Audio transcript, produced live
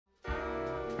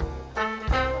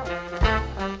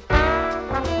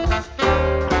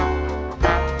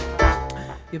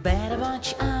You better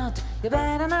watch out, you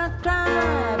better not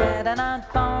cry, better not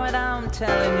point, I'm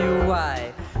telling you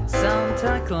why.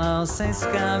 Santa Claus is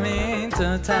coming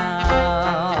to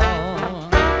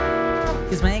town.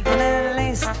 He's making a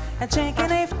list and checking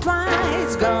if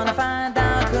twice, gonna find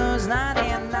out who's naughty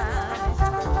and nice.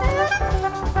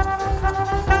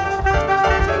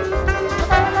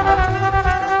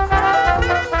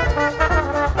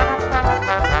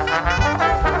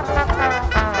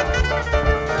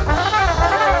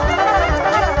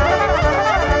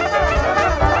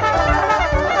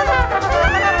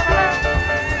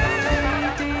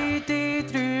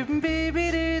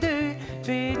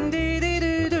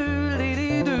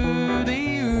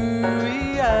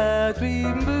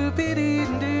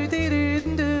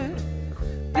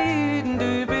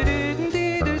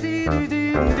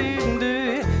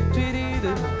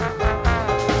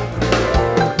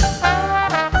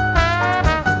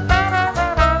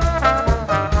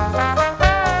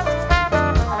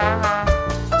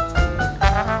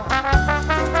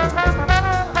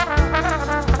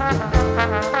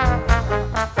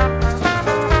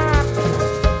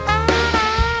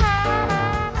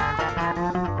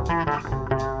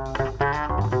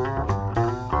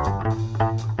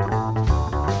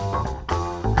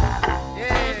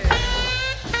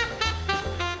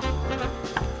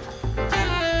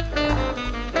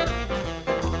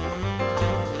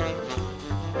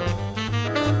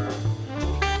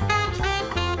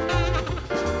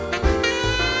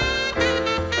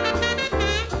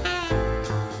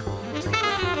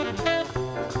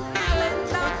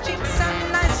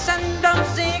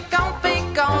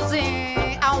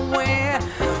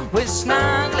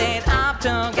 Snuggled up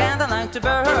together like two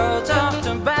birds off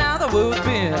to battle would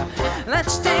be.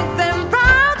 Let's take them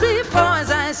proudly, boys.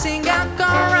 I sing a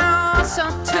chorus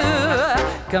or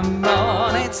two. Come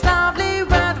on, it's lovely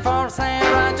weather for sleigh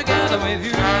ride together with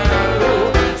you.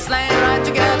 Sleigh ride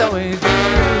together with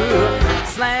you.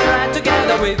 Sleigh ride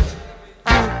together with you.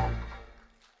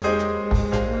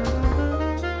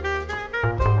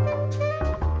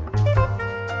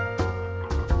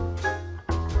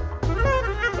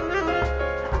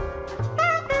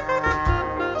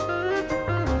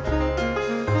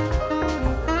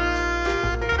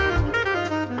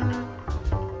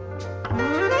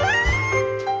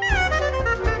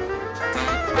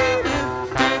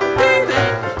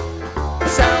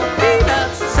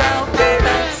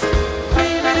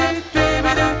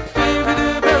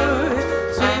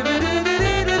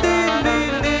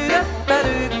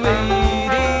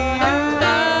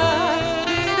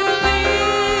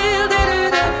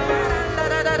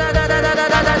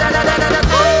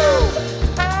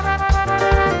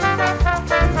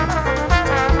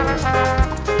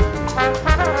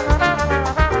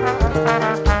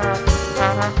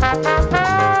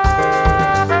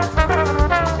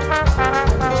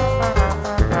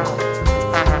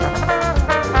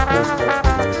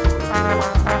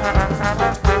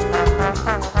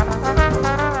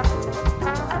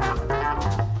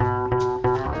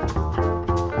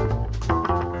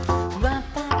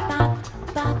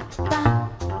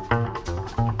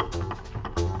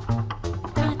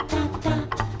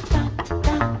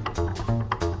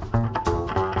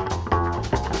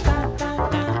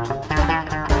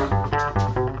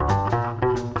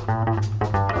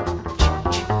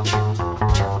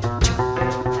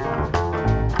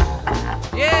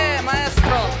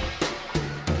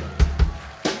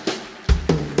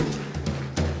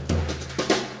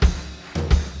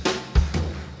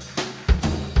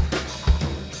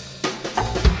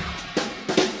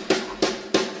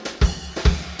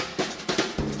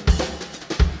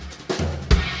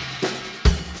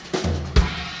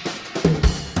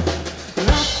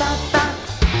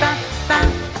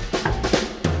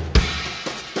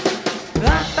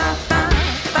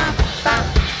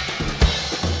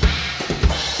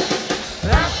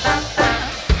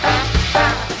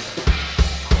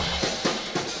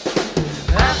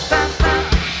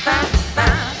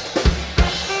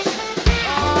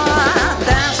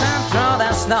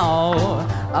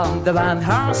 On the one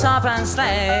horse open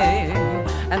sleigh,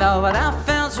 and over the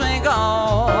fields we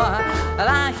go.